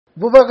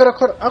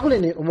Bubagarakhor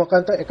agulini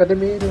Umakanta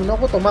Academy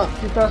Rinokotoma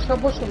Tipra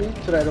Sabosumi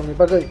Srairongni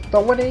Bagai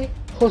Tongmani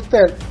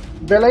Hostel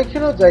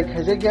Belaikino Jai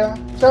Khajagya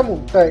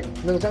Chamu Tai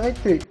Nangjangai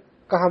Tui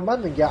Kahamba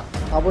Ningya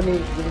Aboni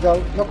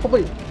Jinjal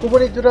Nokobai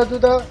Kubani Juda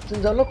Juda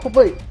Jinjal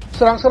Nokobai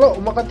Swrangchati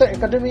Umakanta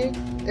Academy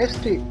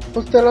ST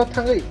Hostel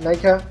Thangai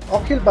Naikha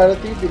Akhil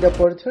Bharati Vidya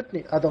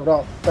Parishadni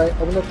Adongrok Tai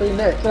Abnotoi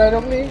Ne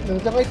Srairongni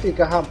Nangjangai Tui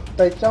Kaham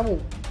Tai Chamu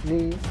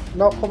ni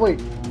Nokobai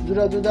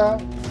Juda Juda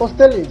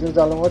Hostel ni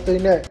jinjalong atoi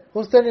ne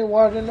hostel ni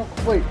warden no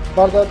khoi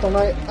barda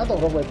tonai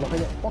adong robai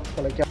bahaya ok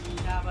kolai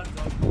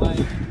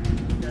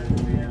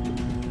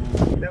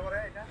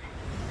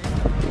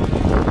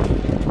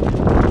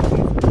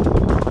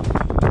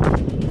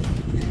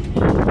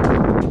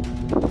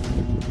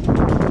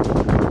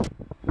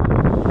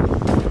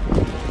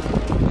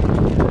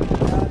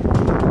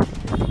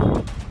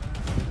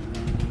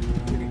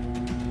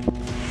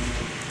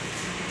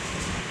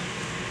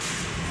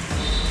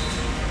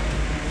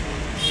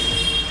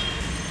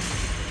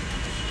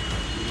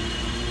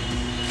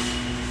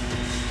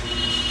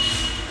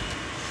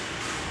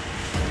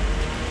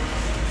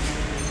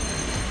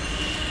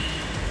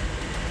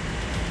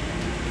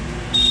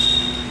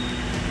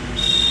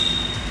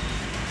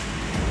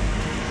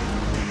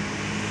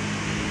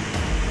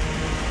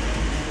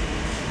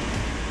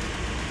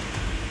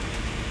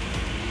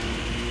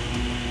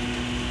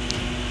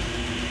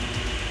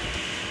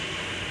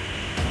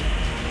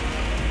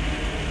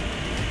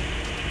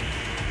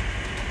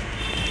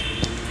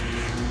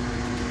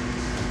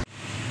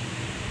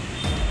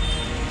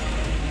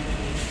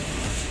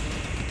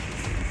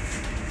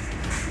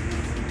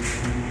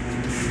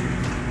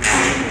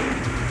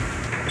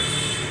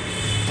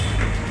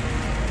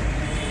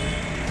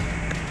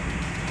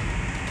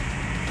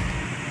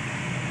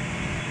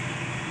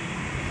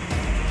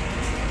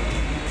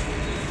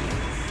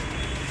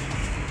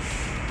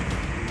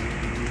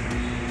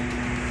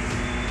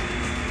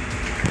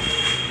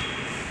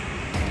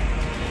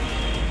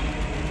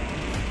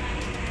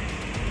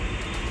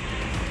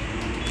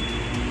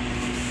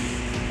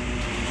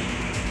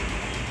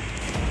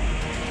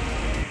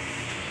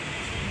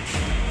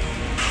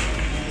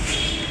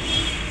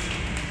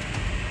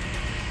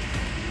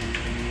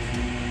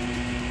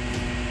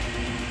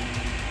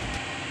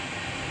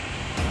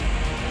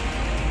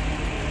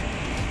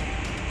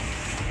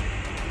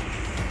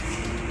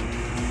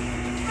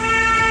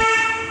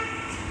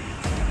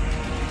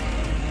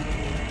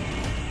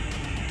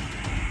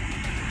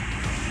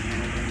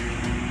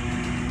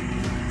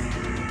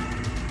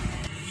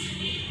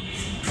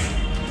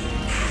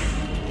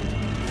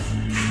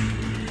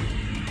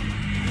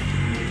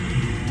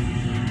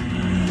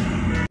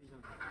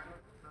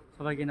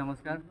সবাইকে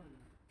নমস্কার।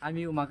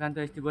 আমি Umakanta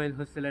boil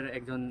হোস্টেলের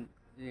একজন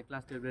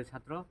class 12 এর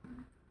ছাত্র।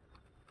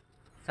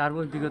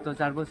 বিগত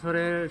 4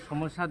 বছরের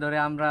সমস্যা ধরে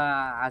আমরা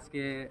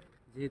আজকে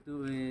যেহেতু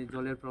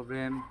জলের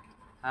প্রবলেম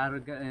আর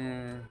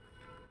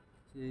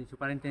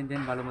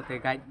সুপারিনটেনডেন্ট ভালো মতো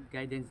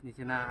গাইডেন্স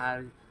নিছে না, আর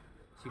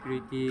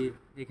সিকিউরিটি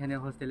এখানে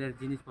হোস্টেলের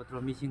জিনিসপত্র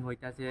মিসিং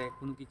হইতাছে,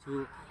 কোনো কিছু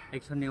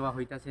অ্যাকশন নেওয়া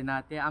হইতাছে না।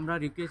 তে আমরা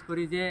রিকোয়েস্ট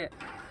করি যে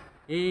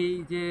এই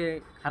যে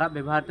খারাপ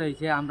ব্যবহারটা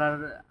হয়েছে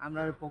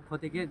আমরা পক্ষ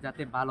থেকে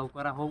যাতে ভালো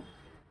করা হোক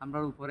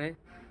আমরার উপরে।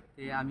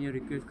 তে আমিও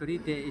রিকোয়েস্ট করি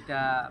যে এটা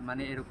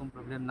মানে এরকম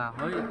প্রবলেম না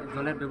হয়,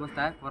 জলের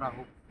ব্যবস্থা করা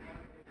হোক।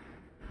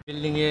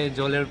 বিল্ডিংয়ে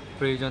জলের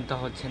প্রয়োজনটা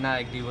হচ্ছে না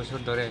 1-2 বছর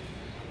ধরে।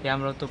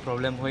 আমরা তো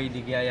প্রবলেম হয়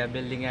দিকে আয়া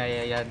বিল্ডিংয়ে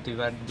আয়া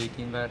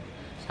 2-3 বার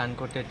স্নান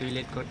করতে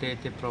টয়লেট করতে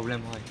এতে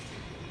প্রবলেম হয়।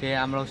 তে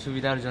আমরাও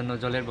সুবিধার জন্য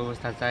জলের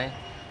ব্যবস্থা চাই।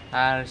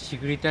 আর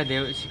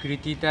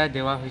সিকিউরিটিটা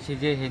দেওয়া হয়েছে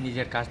যে হে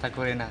নিজের কাজটা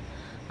করে না,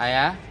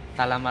 আয়া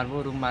তালা মারবো,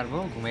 রুম মারবো,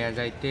 ঘুমাইয়া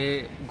যাইতে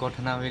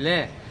ঘটনা হইলে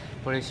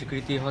পরে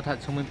সিকিউরিটি হঠাৎ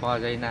সময় পাওয়া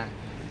যায় না,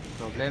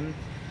 প্রবলেম।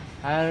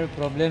 আর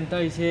প্রবলেমটা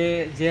হয়েছে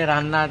যে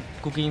রান্না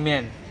কুকিং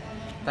ম্যান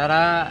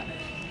তারা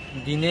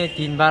দিনে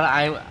 3 বার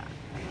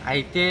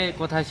আইতে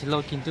কথা ছিল,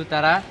 কিন্তু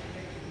তারা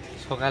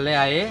সকালে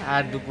আয়ে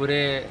আর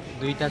দুপুরে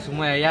 2টার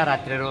সময় আইয়া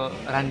রাত্রেরও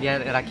রান্ধিয়া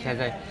রাখিয়া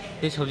যায়।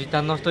 এই সবজিটা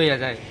নষ্ট হইয়া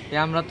যায়।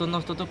 আমরা তো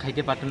নষ্ট তো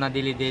খাইতে পারতো না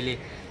ডেলি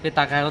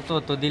টাকাও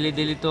তো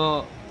ডেলি তো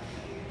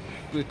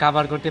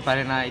কাভার করতে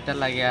পারে না। এটা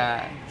লাগিয়া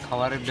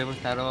খাওয়ার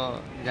ব্যবস্থা আরও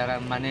যারা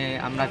মানে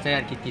আমরা চাই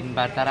আর কি 3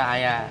 বার তারা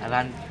আয়া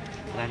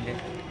রান্ধে।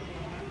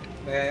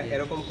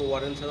 এরকম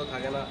ওয়ার্ডেন ছাড়াও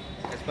থাকে না,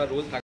 এজ পার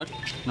রুল থাকে।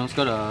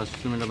 নমস্কার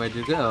সুমিতা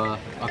বাইদিকে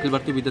অখিল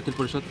ভারতীয় বিদ্যার্থী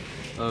পরিষদ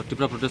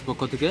ত্রিপুরা প্রদেশ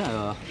পক্ষ থেকে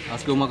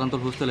আজকে উমাকান্ত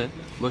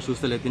বয়স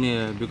হোস্টেলে তিনি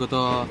বিগত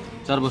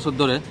 4 বছর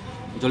ধরে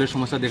জলের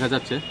সমস্যা দেখা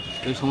যাচ্ছে।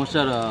 এই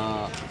সমস্যার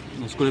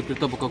স্কুলের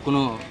কর্তৃপক্ষ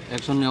কোনো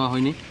অ্যাকশন নেওয়া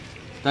হয়নি,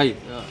 তাই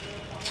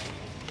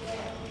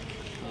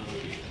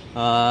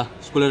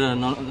স্কুলের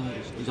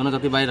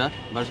জনজাতি ভাইরা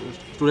বা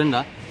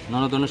স্টুডেন্টরা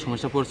নানা ধরনের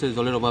সমস্যা পড়ছে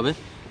জলের অভাবে।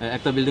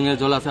 একটা বিল্ডিংয়ের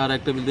জল আছে আর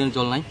একটা বিল্ডিংয়ের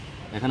জল নাই,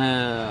 এখানে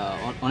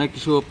অনেক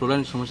কিছু প্রবলেম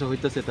সমস্যা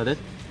হইতেছে তাদের।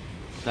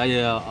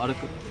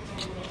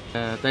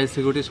 তাই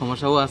সিকিউরিটির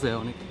সমস্যাও আছে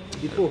অনেক।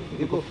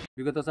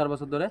 বিগত 4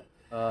 বছর ধরে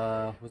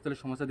হোস্টেলের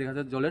সমস্যা দেখা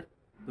যায় জলের।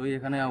 তো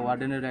এখানে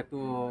ওয়ার্ডেনের একটু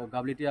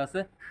গাবলিটি আছে,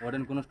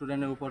 ওয়ার্ডেন কোনো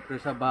স্টুডেন্টের উপর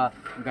প্রেশার বা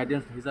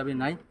গাইডেন্স হিসাবে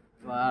নাই।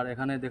 আর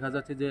এখানে দেখা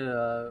যাচ্ছে যে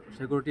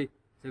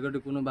সিকিউরিটি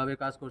কোনোভাবে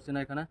কাজ করছে না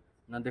এখানে,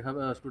 না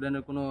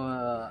স্টুডেন্টের কোনো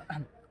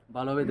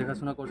ভালোভাবে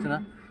দেখাশোনা করছে না,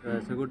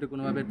 সিকিউরিটি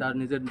কোনোভাবে তার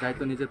নিজের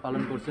দায়িত্ব নিজের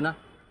পালন করছে না।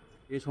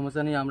 এই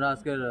সমস্যা নিয়ে আমরা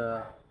আজকের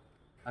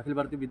অখিল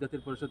ভারতীয় বিদ্যার্থী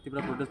পরিষদ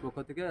ত্রিপুরা প্রদেশ পক্ষ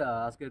থেকে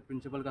আজকের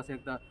প্রিন্সিপাল কাছে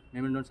একটা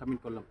নিবেদন সাবমিট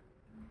করলাম।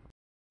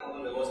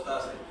 ব্যবস্থা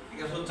আছে, ঠিক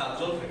আছে, 4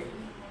 জন থাকে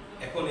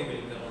এখন এই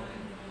বিল্ডিংটার মধ্যে।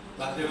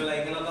 রাত্রেবেলা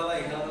এখানে দাদা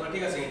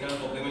ঠিক আছে, ইন্টারনাল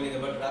প্রবলেমে নিতে,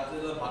 বাট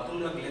রাত্রেবেলা বাথরুম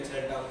রাখলে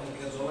ছেলেটা ওখান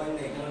থেকে জলাই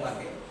না এখানে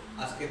রাখে।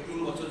 আজকে 3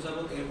 বছর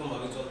যাবত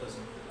এরকমভাবে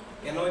চলতেছে।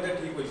 কেন এটা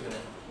ঠিক হয়েছে না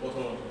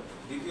প্রথমত?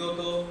 দ্বিতীয়ত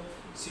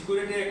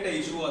সিকিউরিটির একটা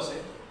ইস্যু আছে।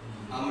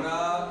 আমরা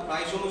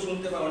প্রায় সময়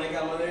শুনতে পাই, অনেকে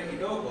আমাদের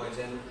এটাও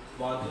কয়েছেন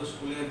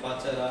স্কুলের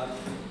বাচ্চারা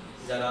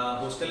যারা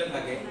হোস্টেলে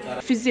থাকে তারা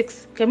Physics,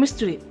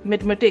 chemistry,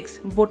 mathematics,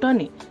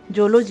 botany,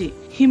 geology,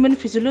 human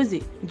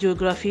physiology,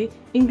 geography,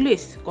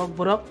 English,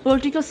 kokborok,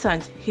 political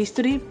science,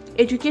 history,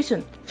 education,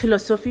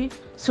 philosophy,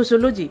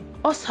 sociology,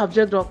 or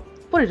subject rok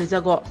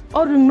porijago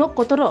or rungno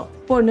kotoro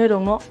porne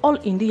rongno all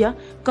India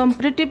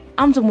competitive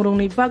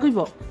amjamurungni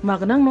bagibo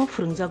magnangno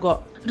phurungjago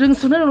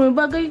rungsuna rongni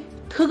bagai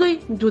thugui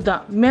juda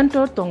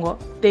mentor tongo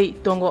tei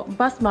tongo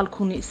bas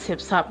malkhuni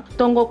sepsap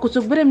tongo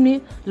kuchuk bremni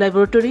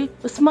laboratory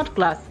smart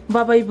class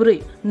babai buri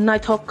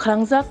naithok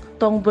khrangjak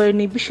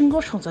tongboyni bisingo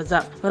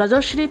songjajak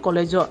Rajashri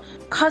college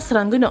khas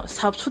rangino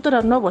sabsutara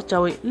nobo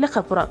chawi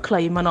lekhapora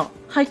khlai mano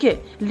haike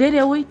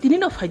lerewi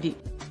tinino faidi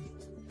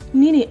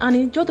nini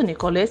ani jodoni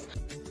college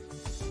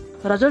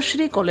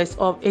Rajashri College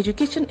of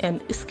Education and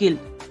Skill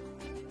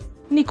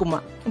Nikuma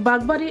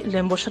Bagbari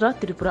Lembosara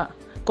Tripura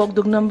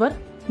Kokdug number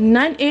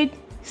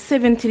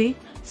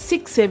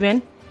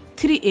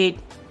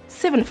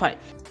 9873673875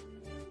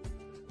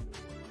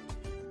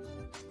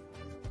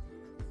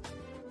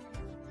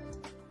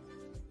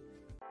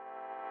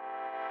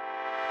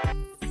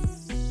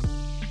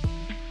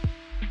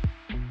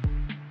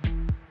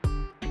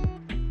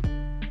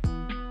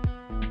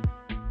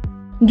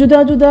 Juda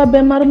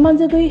bemar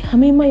manjagai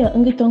hami maya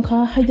angi tongkha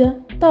haida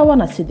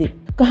tawana sidi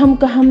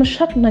kaham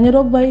shak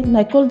nanyarok bai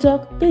naikolja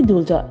tei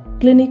dulja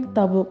clinic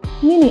tabuk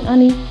nini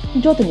ani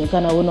jotoni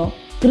ganawono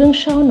greng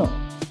shauno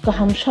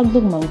kaham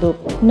shakduk mangduk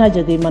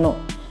najagai mano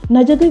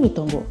najagai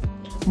bitongo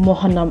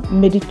Mohanam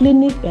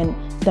Mediclinic and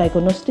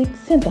Diagnostic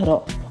Center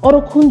oro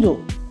khunju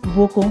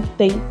bokung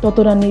tei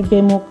totorani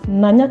bemuk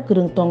nanya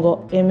greng tongo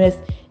MS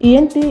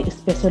ENT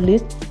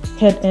specialist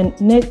head and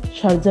neck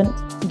surgeon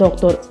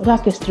Dr.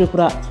 Rakesh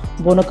Tripura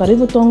Bonakari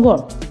Butongo,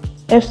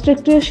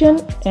 obstetrician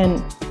and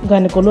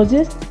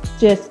gynecologist,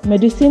 chest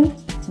medicine,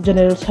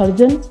 general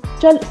surgeon,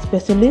 child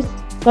specialist,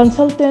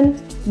 consultant,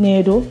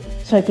 neuro,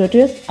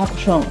 psychiatrist,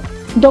 aksong.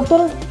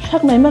 Dr.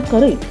 Shaknaima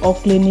Kari of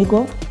Clinico,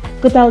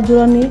 Ketal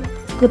Jurani,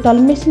 Ketal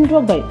Machine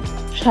Rogai,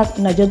 Shak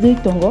Najagi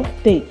Tongo,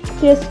 Te,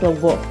 Test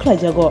Rogo,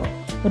 Klajago,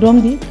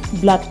 Romdi,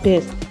 blood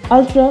test,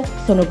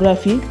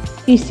 ultrasonography,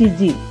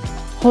 ECG,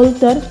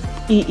 Holter,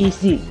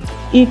 EEG,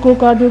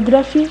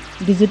 echocardiography,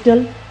 digital,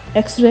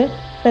 X-ray,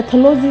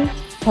 pathology,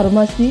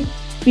 pharmacy,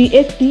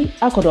 PFT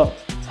akoro.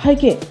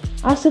 Haike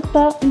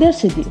asakta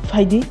lersidi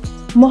faidi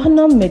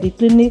Mohanam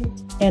Mediclinic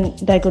and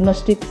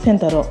Diagnostic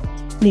Center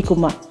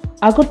Nikuma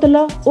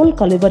Agartala Old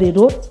Kalibari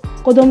Road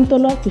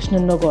Kodamtola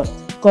Krishnanagar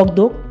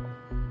Kokdok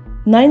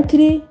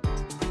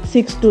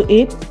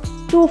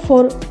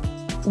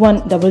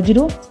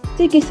 9362824100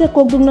 Tikisa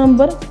Kokdok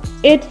number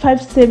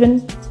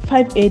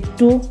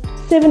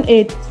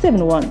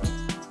 8575827871